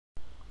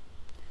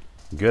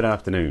Good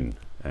afternoon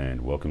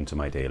and welcome to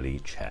my daily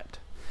chat.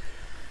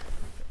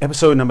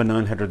 Episode number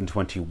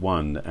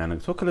 921, and I'll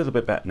talk a little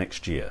bit about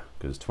next year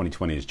because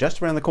 2020 is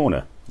just around the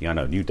corner. Yeah, I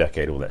know, new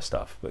decade, all that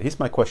stuff. But here's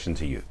my question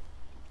to you.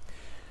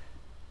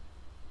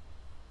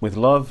 With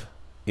love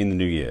in the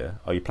new year,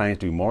 are you planning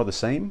to do more of the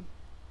same?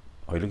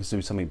 Or are you looking to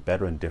do something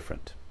better and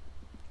different?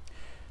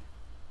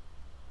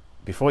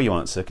 Before you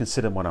answer,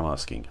 consider what I'm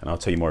asking, and I'll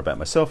tell you more about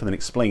myself and then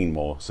explain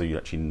more so you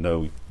actually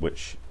know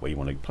which way you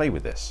want to play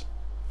with this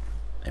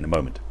in a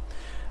moment.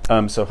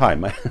 So hi,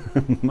 my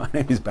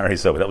name is Barry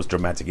Selby. That was a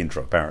dramatic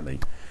intro, apparently.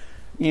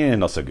 Yeah,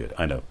 not so good,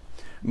 I know.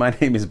 My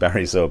name is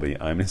Barry Selby.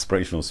 I'm an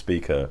inspirational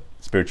speaker,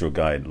 spiritual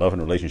guide, love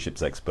and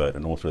relationships expert,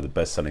 and author of the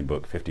best-selling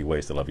book, 50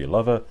 Ways to Love Your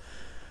Lover,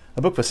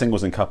 a book for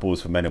singles and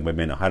couples, for men and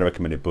women, a highly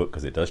recommended book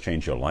because it does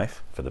change your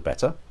life for the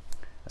better.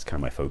 That's kind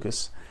of my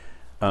focus.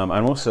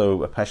 I'm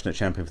also a passionate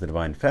champion for the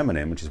divine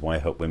feminine, which is why I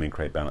help women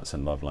create balance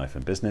in love, life,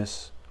 and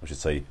business. I should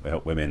say I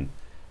help women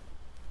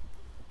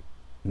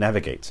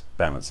navigate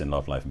balance in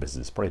love, life, and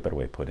business. Probably a better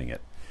way of putting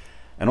it.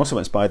 And also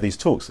inspired these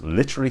talks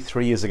literally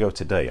 3 years ago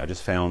today. I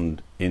just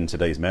found in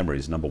today's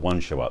memories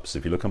 #1 show up. So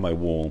if you look on my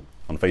wall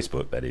on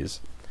Facebook, that is,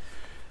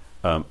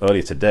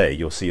 earlier today,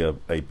 you'll see a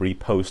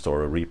repost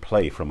or a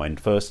replay from my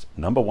first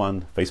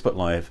 #1 Facebook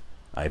Live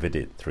I ever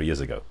did 3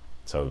 years ago.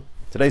 So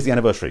today's the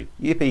anniversary.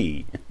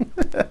 Yippee!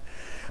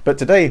 But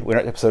today we're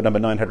at episode number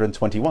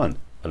 921,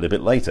 a little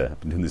bit later. I've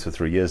been doing this for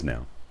 3 years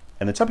now.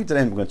 And the topic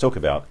today we're going to talk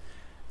about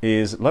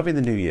is loving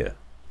the new year.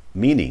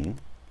 Meaning,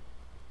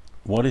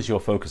 what is your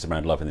focus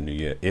around love in the new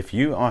year? If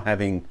you are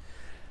having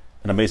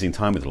an amazing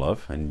time with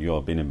love and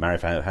you've been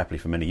married happily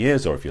for many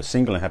years, or if you're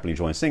single and happily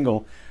enjoying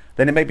single,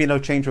 then there may be no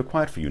change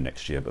required for you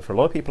next year. But for a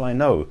lot of people I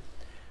know,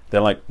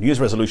 they're like, New Year's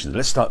resolutions,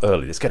 let's start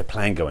early, let's get a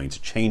plan going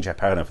to change our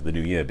paradigm for the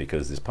new year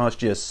because this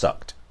past year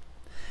sucked.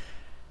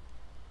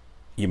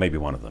 You may be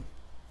one of them.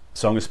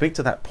 So I'm going to speak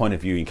to that point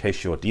of view in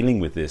case you're dealing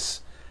with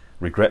this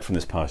regret from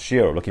this past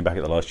year, or looking back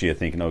at the last year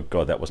thinking, oh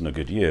God, that wasn't a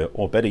good year.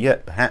 Or better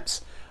yet,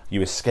 perhaps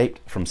you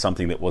escaped from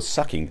something that was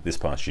sucking this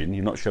past year and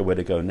you're not sure where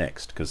to go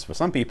next. Because for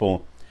some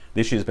people,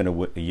 this year's been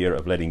a year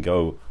of letting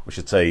go, we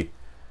should say,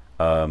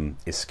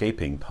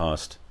 escaping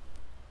past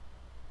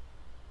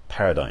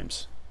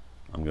paradigms.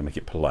 I'm going to make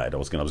it polite. I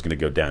was going to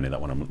go down in that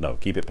one. No,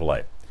 keep it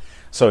polite.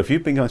 So if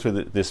you've been going through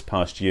this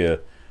past year,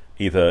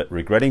 either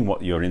regretting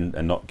what you're in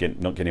and not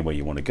getting where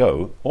you want to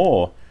go,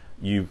 or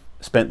you've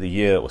spent the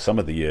year or some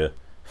of the year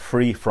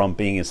free from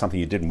being in something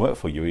that didn't work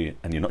for you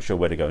and you're not sure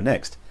where to go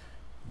next,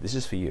 this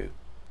is for you.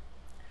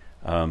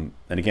 And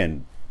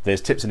again,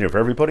 there's tips in here for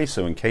everybody,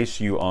 so in case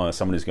you are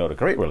someone who's got a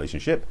great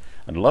relationship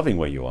and loving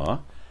where you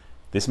are,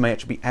 this may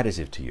actually be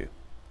additive to you.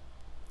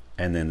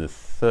 And then the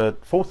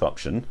fourth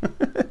option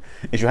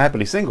is you're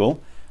happily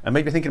single and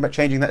maybe thinking about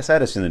changing that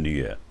status in the new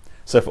year.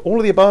 So for all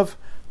of the above,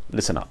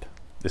 listen up.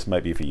 This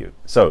might be for you.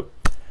 So,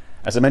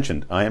 as I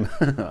mentioned, I am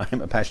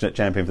a passionate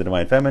champion for the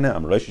divine feminine.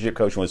 I'm a relationship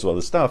coach and all this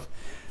other stuff.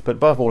 But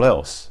above all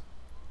else,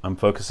 I'm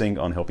focusing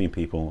on helping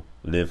people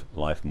live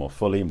life more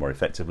fully, more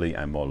effectively,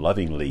 and more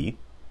lovingly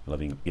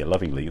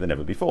than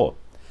ever before.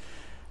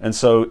 And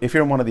so, if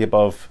you're in one of the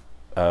above,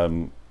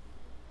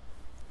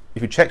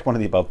 if you checked one of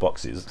the above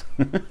boxes,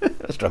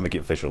 let's try and make it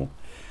official.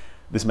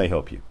 This may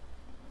help you.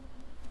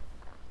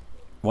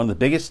 One of the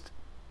biggest,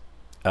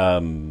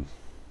 say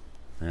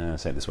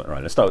this one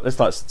right. Let's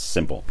start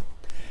simple.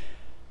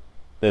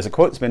 There's a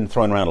quote that's been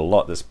thrown around a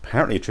lot that's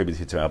apparently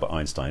attributed to Albert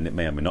Einstein. It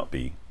may or may not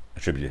be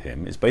attributed to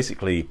him. It's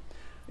basically,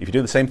 if you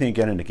do the same thing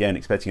again and again,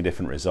 expecting a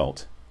different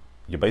result,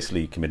 you're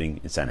basically committing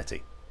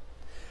insanity.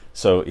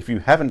 So if you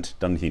haven't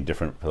done anything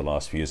different for the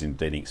last few years in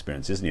dating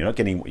experiences and you're not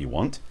getting what you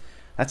want,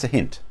 that's a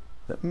hint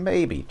that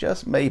maybe,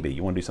 just maybe,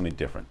 you want to do something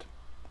different.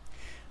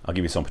 I'll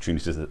give you some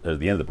opportunities at the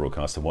end of the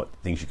broadcast of what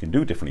things you can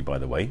do differently, by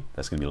the way.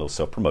 That's going to be a little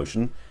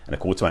self-promotion and a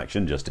call to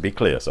action, just to be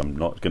clear. So I'm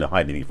not going to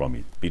hide anything from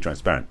you. Be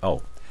transparent.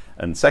 Oh,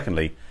 and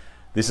secondly,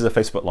 this is a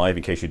Facebook Live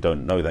in case you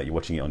don't know that. You're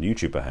watching it on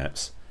YouTube,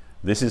 perhaps.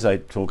 This is a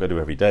talk I do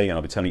every day, and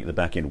I'll be telling you at the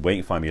back end where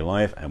you can find me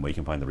live and where you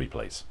can find the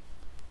replays.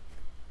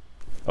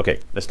 Okay,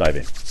 let's dive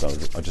in. So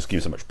I'll just give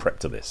you so much prep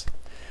to this.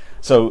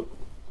 So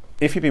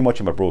if you've been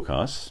watching my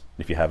broadcasts,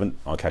 if you haven't,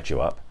 I'll catch you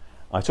up.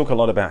 I talk a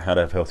lot about how to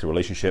have healthy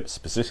relationships,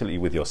 specifically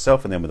with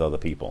yourself and then with other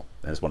people.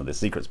 That's one of the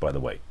secrets, by the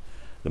way.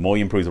 The more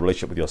you improve the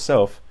relationship with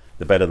yourself,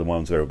 the better the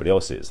ones where everybody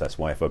else is. That's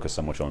why I focus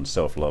so much on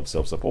self-love,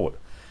 self-support,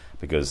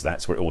 because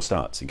that's where it all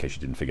starts, in case you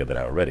didn't figure that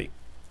out already.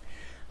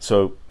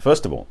 So,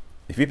 first of all,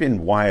 if you've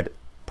been wired,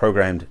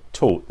 programmed,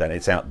 taught that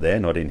it's out there,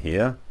 not in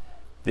here,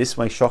 this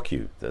may shock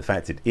you. The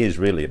fact it is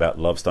really about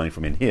love starting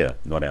from in here,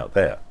 not out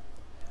there.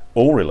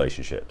 All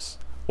relationships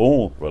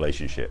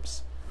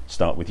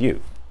start with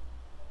you.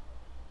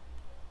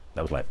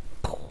 That was like,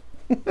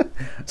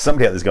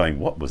 somebody out there's going,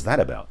 what was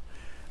that about?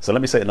 So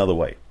let me say it another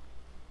way.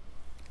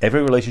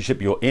 Every relationship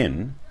you're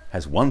in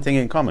has one thing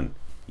in common,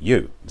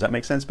 you. Does that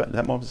make sense? Does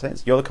that make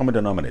sense? You're the common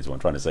denominator is what I'm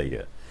trying to say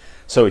here.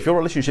 So if your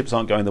relationships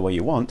aren't going the way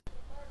you want,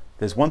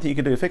 there's one thing you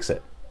can do to fix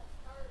it,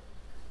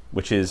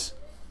 which is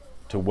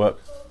to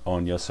work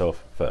on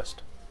yourself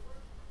first.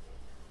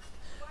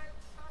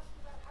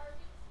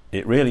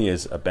 It really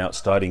is about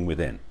starting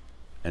within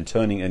and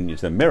turning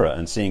into the mirror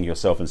and seeing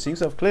yourself and seeing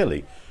yourself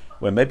clearly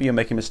where maybe you're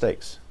making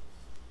mistakes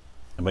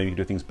and maybe you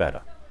can do things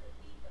better.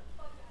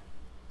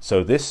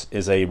 So this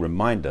is a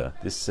reminder,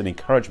 this is an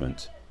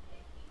encouragement,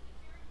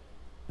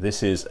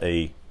 this is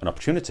an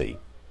opportunity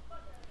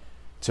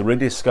to really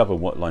discover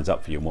what lines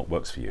up for you and what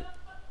works for you.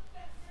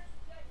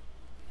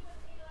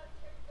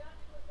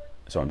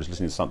 So I'm just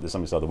listening to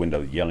something outside the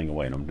window yelling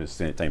away, and I'm just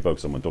staying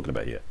focused on what I'm talking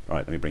about here. All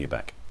right, let me bring it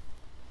back,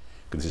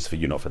 because this is for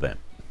you, not for them.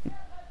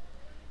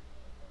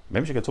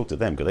 Maybe I should go talk to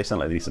them, because they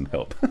sound like they need some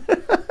help.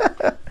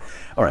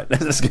 All right,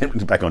 let's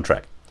get back on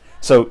track.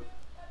 So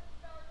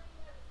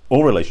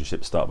all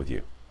relationships start with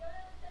you.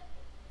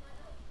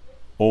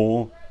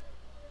 All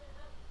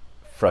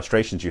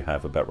frustrations you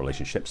have about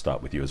relationships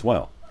start with you as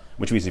well.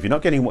 Which means if you're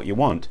not getting what you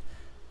want,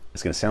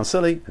 it's going to sound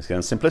silly, it's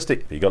going to sound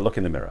simplistic, but you've got to look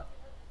in the mirror.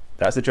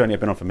 That's the journey I've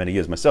been on for many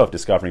years myself,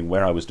 discovering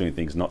where I was doing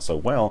things not so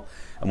well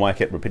and why I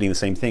kept repeating the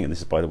same thing. And this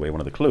is, by the way,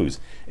 one of the clues.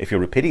 If you're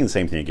repeating the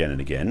same thing again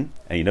and again,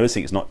 and you're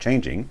noticing it's not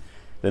changing,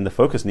 then the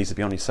focus needs to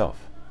be on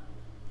yourself.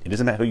 It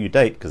doesn't matter who you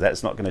date, because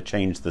that's not going to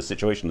change the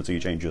situation until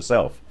you change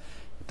yourself.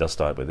 It does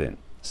start within.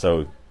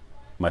 So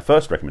my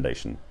first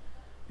recommendation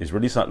is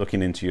really start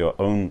looking into your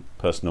own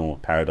personal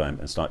paradigm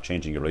and start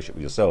changing your relationship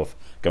with yourself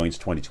going into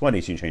 2020,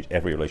 so you change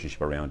every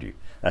relationship around you.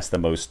 That's the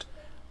most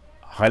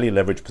highly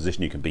leveraged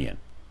position you can be in.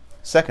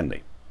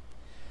 Secondly,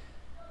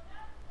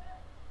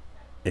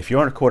 if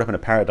you're caught up in a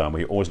paradigm where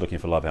you're always looking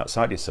for love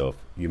outside yourself,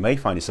 you may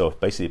find yourself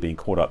basically being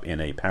caught up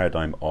in a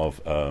paradigm of,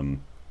 how do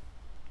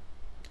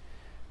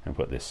I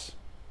put this?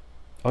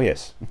 Oh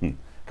yes,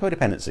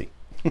 codependency.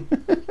 I've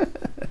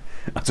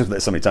talked about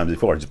that so many times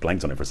before, I just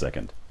blanked on it for a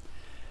second.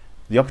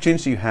 The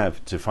opportunity you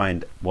have to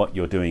find what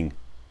you're doing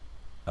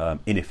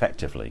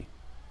ineffectively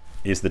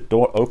is the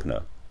door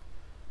opener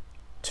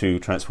to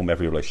transform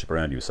every relationship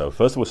around you. So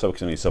first of all,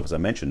 focusing on yourself, as I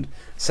mentioned.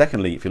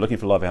 Secondly, if you're looking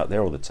for love out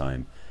there all the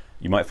time,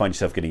 you might find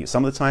yourself getting it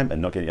some of the time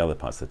and not getting the other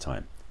parts of the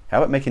time. How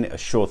about making it a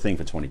sure thing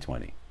for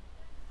 2020?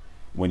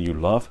 When you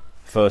love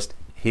first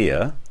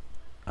here,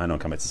 I know I'm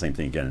coming to the same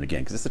thing again and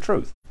again, because it's the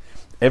truth.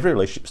 Every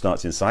relationship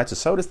starts inside,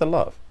 so does the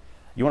love.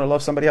 You want to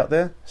love somebody out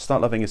there?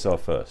 Start loving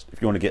yourself first.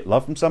 If you want to get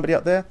love from somebody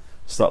out there,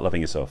 start loving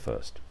yourself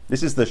first.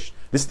 This is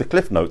the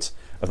cliff notes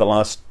of the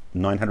last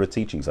 900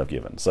 teachings I've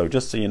given. So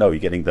just so you know, you're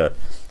getting the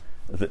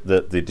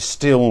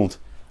distilled,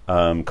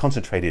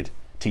 concentrated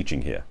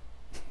teaching here,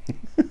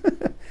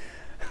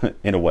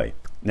 in a way.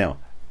 Now,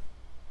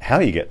 how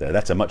you get there,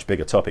 that's a much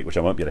bigger topic, which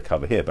I won't be able to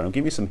cover here, but I'll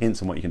give you some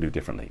hints on what you can do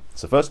differently.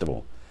 So first of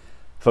all,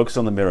 focus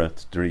on the mirror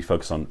to really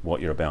focus on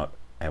what you're about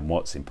and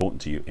what's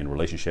important to you in a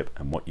relationship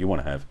and what you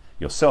want to have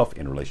yourself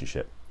in a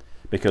relationship.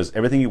 Because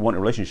everything you want in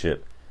a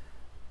relationship,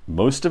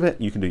 most of it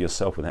you can do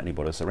yourself without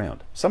anybody else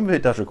around. Some of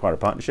it does require a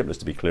partnership, let's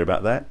to be clear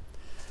about that.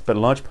 But a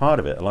large part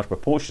of it, a large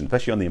proportion,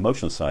 especially on the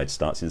emotional side,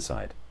 starts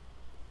inside.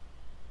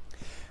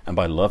 And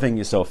by loving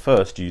yourself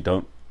first, you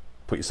don't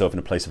put yourself in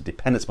a place of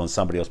dependence upon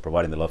somebody else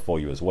providing the love for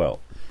you as well.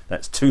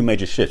 That's two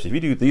major shifts. If you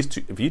do these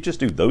two, if you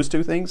just do those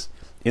two things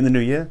in the new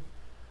year,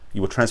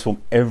 you will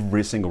transform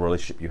every single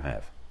relationship you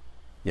have.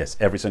 Yes,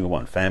 every single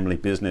one. Family,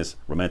 business,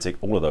 romantic,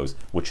 all of those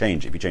will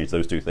change if you change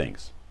those two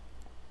things.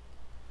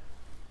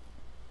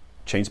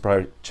 Change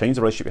the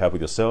relationship you have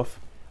with yourself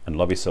and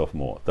love yourself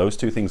more. Those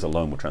two things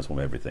alone will transform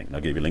everything.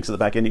 I'll give you links at the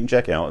back end you can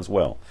check out as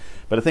well.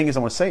 But the thing is,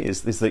 I want to say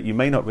is that you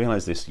may not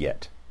realize this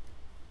yet.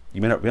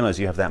 You may not realize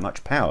you have that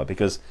much power,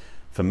 because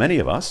for many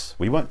of us,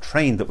 we weren't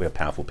trained that we're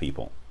powerful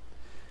people.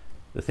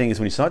 The thing is,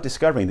 when you start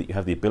discovering that you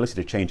have the ability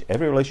to change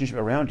every relationship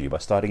around you by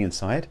starting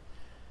inside,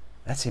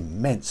 that's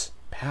immense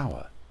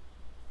power.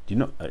 Do you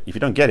know, if you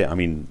don't get it, I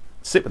mean,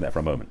 sit with that for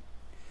a moment.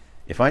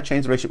 If I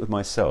change the relationship with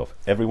myself,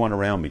 everyone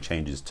around me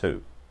changes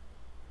too.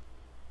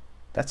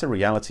 That's a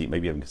reality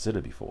maybe you haven't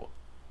considered before.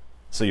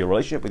 So your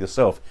relationship with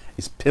yourself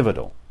is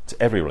pivotal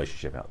to every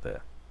relationship out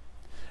there.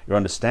 Your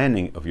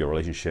understanding of your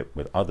relationship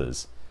with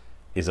others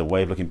is a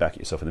way of looking back at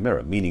yourself in the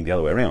mirror, meaning the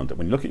other way around.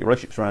 When you look at your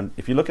relationships around,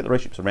 if you look at the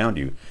relationships around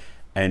you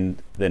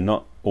and they're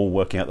not all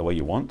working out the way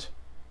you want,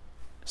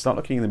 start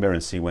looking in the mirror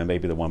and see where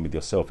maybe the one with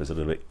yourself is a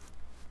little bit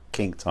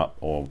kinked up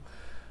or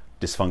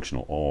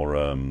dysfunctional or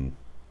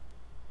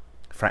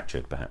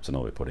fractured, perhaps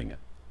another way of putting it.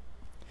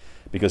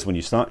 Because when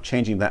you start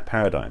changing that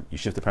paradigm, you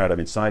shift the paradigm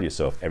inside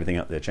yourself, everything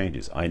out there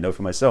changes. I know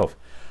for myself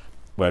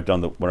where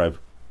I've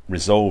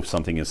resolved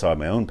something inside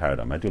my own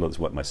paradigm. I do a lot of this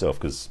work myself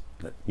because,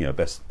 you know,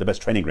 the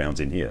best training grounds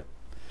in here.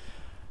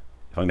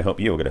 If I'm going to help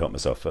you, I'm going to help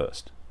myself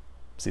first.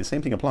 See, the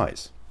same thing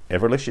applies.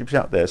 Every relationship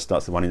out there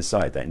starts the one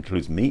inside. That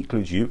includes me,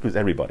 includes you, includes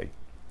everybody.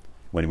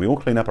 When we all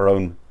clean up our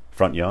own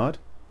front yard,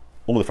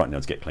 all the front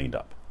yards get cleaned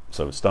up.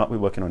 So start with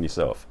working on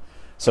yourself.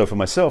 So for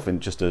myself, and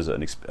just as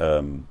an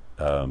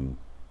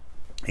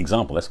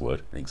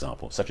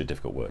example, such a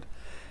difficult word.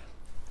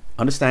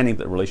 Understanding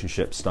that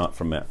relationships start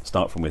from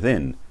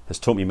within has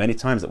taught me many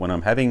times that when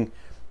I'm having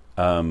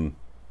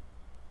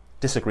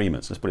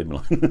disagreements, let's put it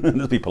in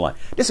let's be polite.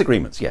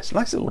 Disagreements, yes,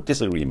 nice little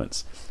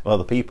disagreements with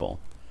other people.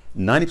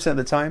 90% of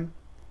the time,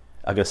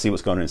 I got to see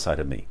what's going on inside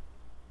of me.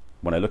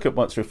 When I look at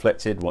what's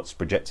reflected, what's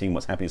projecting,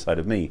 what's happening inside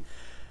of me,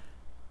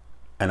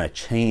 and I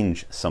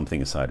change something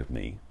inside of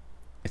me,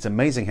 it's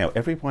amazing how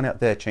everyone out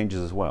there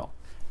changes as well.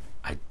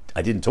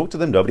 I didn't talk to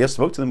them. Nobody else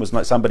spoke to them. It was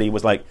like somebody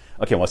was like,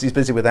 okay, whilst he's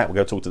busy with that,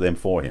 we'll go talk to them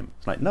for him.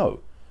 It's like,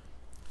 no.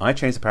 I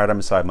changed the paradigm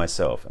inside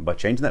myself. And by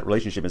changing that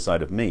relationship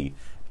inside of me,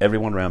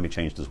 everyone around me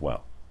changed as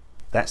well.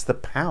 That's the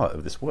power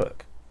of this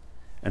work.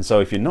 And so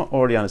if you're not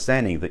already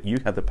understanding that you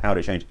have the power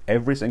to change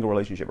every single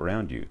relationship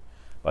around you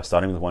by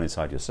starting with the one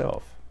inside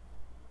yourself,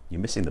 you're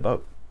missing the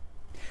boat.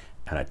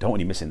 And I don't want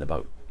you missing the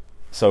boat.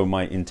 So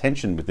my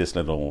intention with this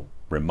little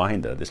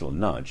reminder, this little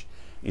nudge,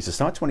 is to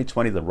start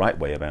 2020 the right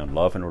way around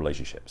love and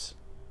relationships.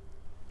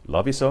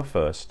 Love yourself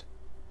first.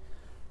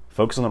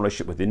 Focus on the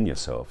relationship within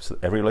yourself so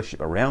that every relationship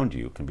around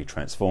you can be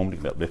transformed,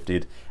 can be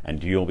uplifted,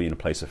 and you'll be in a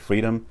place of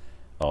freedom,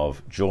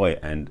 of joy,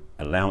 and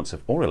allowance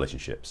of all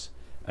relationships.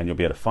 And you'll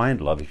be able to find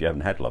love if you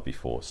haven't had love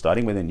before,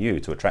 starting within you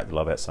to attract the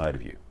love outside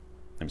of you.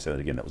 Let me say that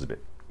again, that was a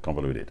bit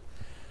convoluted.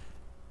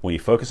 When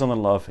you focus on the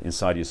love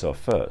inside yourself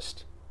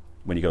first,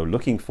 when you go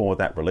looking for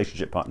that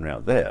relationship partner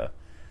out there,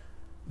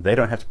 they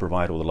don't have to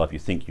provide all the love you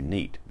think you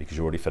need because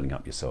you're already filling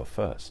up yourself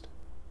first.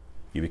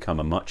 You become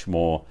a much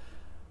more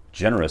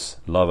generous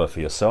lover for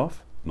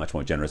yourself, much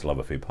more generous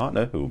lover for your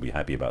partner, who will be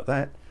happy about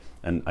that.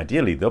 And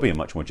ideally, they'll be a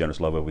much more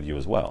generous lover with you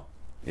as well.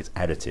 It's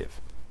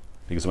additive.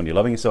 Because when you're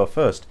loving yourself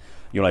first,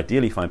 you'll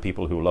ideally find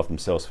people who will love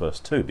themselves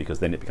first too, because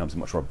then it becomes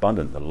much more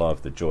abundant, the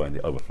love, the joy, and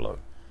the overflow.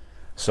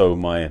 So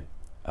my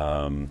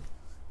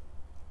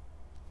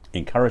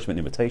encouragement,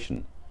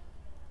 invitation,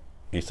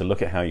 is to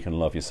look at how you can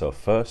love yourself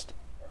first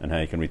and how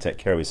you can really take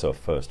care of yourself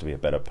first to be a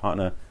better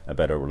partner, a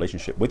better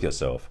relationship with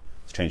yourself,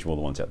 to change all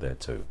the ones out there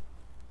too.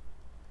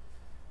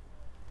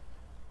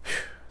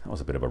 That was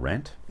a bit of a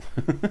rant.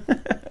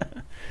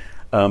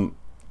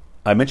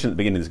 I mentioned at the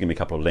beginning there's going to be a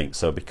couple of links.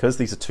 So because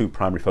these are two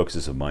primary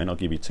focuses of mine, I'll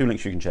give you 2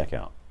 links you can check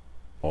out.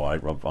 Or I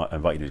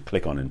invite you to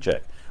click on and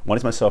check. One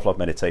is my self-love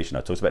meditation.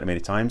 I've talked about it many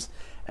times.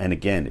 And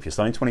again, if you're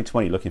starting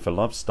 2020 looking for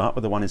love, start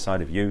with the one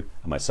inside of you.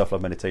 And my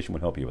self-love meditation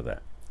will help you with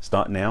that.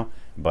 Start now.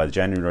 And by the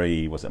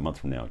January, what's that month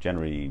from now?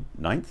 January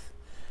 9th?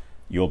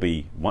 You'll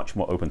be much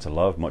more open to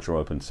love, much more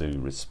open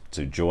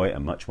to joy,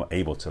 and much more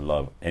able to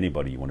love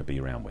anybody you want to be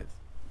around with,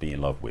 be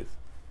in love with,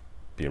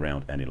 be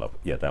around and in love.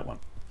 Yeah, that one.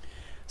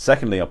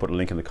 Secondly, I'll put a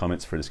link in the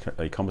comments for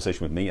a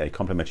conversation with me, a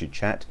complimentary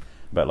chat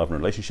about love and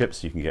relationships,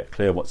 so you can get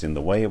clear what's in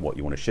the way, what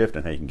you want to shift,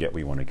 and how you can get where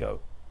you want to go.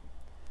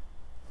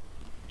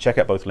 Check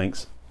out both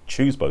links,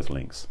 choose both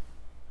links,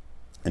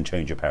 and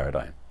change your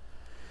paradigm.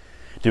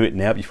 Do it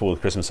now before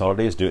the Christmas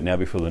holidays, do it now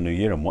before the new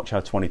year, and watch how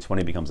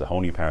 2020 becomes a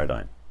whole new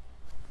paradigm.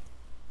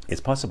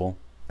 It's possible,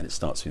 and it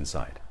starts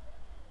inside.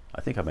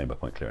 I think I've made my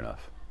point clear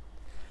enough.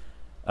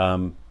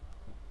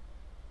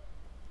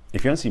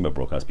 If you haven't seen my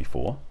broadcast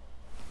before,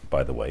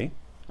 by the way,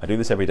 I do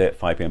this every day at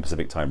 5 p.m.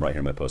 Pacific time right here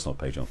on my personal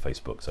page on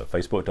Facebook. So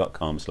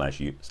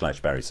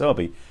facebook.com/Barry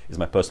Selby is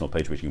my personal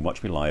page, which you can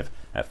watch me live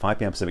at 5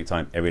 p.m. Pacific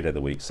time every day of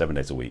the week, 7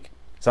 days a week.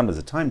 Sometimes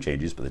the time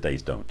changes, but the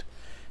days don't.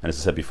 And as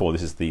I said before,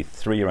 this is the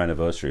 3-year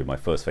anniversary of my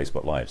first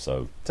Facebook Live.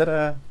 So,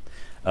 ta-da!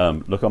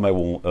 Look on my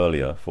wall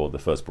earlier for the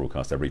first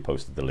broadcast. I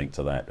reposted the link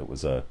to that. It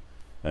was an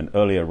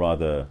earlier,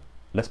 rather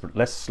less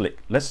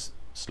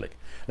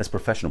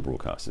professional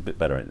broadcast. A bit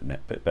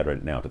better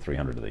now to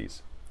 300 of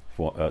these.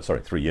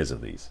 3 years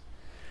of these.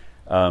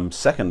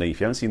 Secondly, if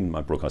you haven't seen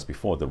my broadcast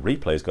before, the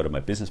replays go to my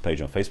business page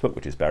on Facebook,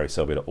 which is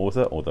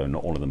barryselby.author, although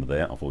not all of them are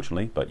there,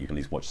 unfortunately, but you can at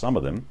least watch some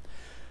of them.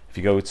 If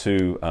you go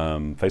to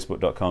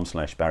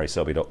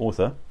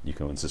facebook.com/barryselby.author, you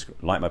can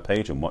like my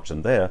page and watch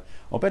them there,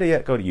 or better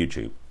yet, go to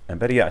YouTube. And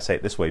better yet, I say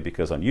it this way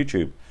because on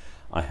YouTube,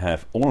 I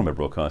have all of my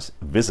broadcasts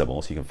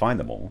visible, so you can find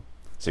them all.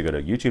 So you go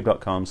to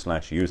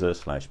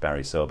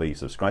youtube.com/user/Barry Selby,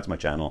 subscribe to my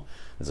channel.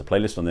 There's a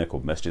playlist on there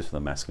called Messages from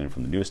the Masculine,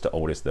 from the newest to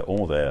oldest. They're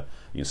all there.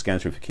 You can scan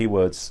through for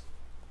keywords,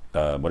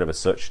 whatever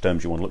search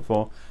terms you want to look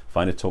for,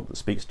 find a talk that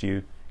speaks to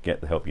you,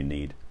 get the help you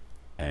need,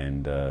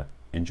 and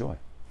enjoy.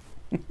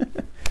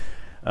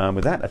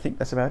 With that, I think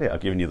that's about it.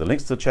 I've given you the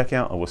links to check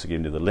out. I've also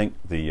given you the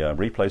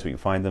replays where you can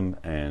find them,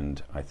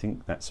 and I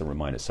think that's a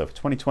reminder. So for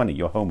 2020,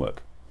 your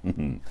homework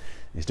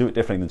is do it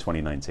differently than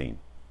 2019.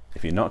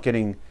 If you're not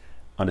getting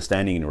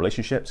understanding in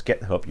relationships, get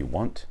the help you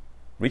want.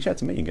 Reach out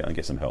to me and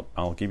get some help.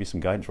 I'll give you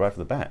some guidance right off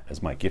the bat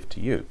as my gift to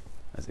you,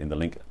 as in the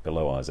link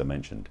below, as I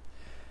mentioned.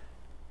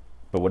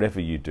 But whatever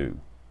you do,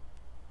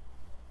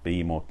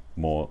 be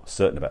more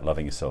certain about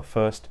loving yourself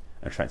first,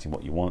 attracting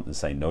what you want, and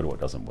saying no to what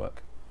doesn't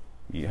work.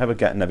 You have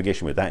a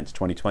navigation with that into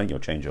 2020, you'll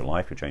change your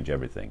life, you'll change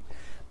everything.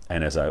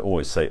 And as I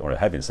always say, or I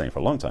have been saying for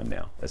a long time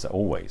now, as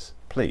always,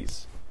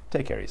 please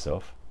take care of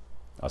yourself.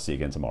 I'll see you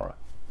again tomorrow.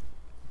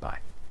 Bye.